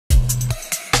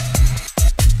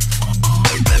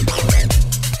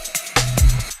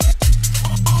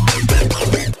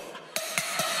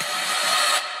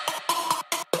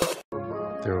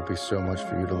be so much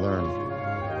for you to learn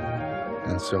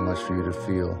and so much for you to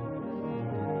feel.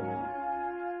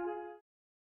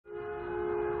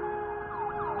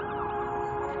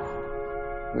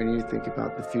 When you think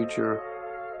about the future,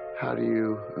 how do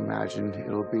you imagine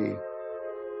it'll be?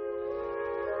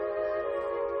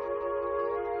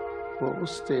 What will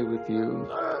stay with you?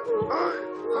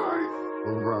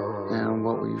 And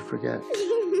what will you forget?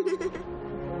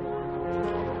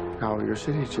 How will your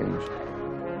city change?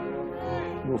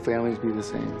 Will families be the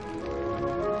same?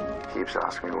 Keeps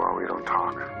asking me why we don't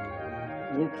talk.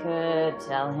 You could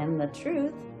tell him the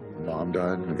truth. Mom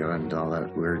died, we got into all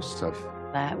that weird stuff.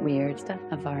 That weird stuff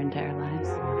of our entire lives.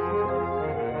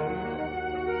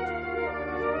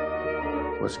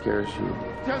 What scares you?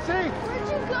 Jesse! Where'd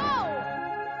you go?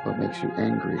 What makes you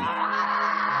angry?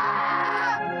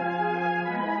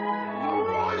 I'll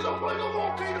rise up like a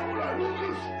volcano and I will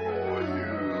destroy you.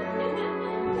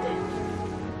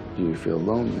 Do you feel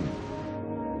lonely?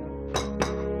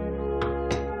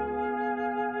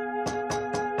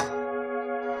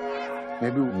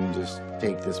 Maybe we can just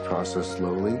take this process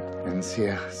slowly and see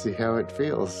how it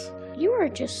feels. You are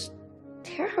just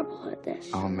terrible at this.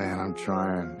 Oh man, I'm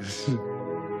trying.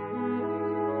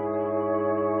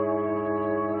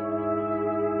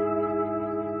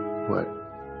 What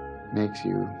makes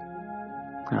you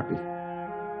happy?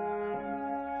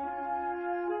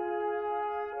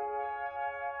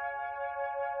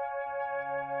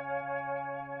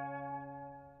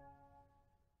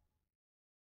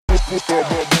 Blah, blah,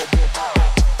 blah, blah.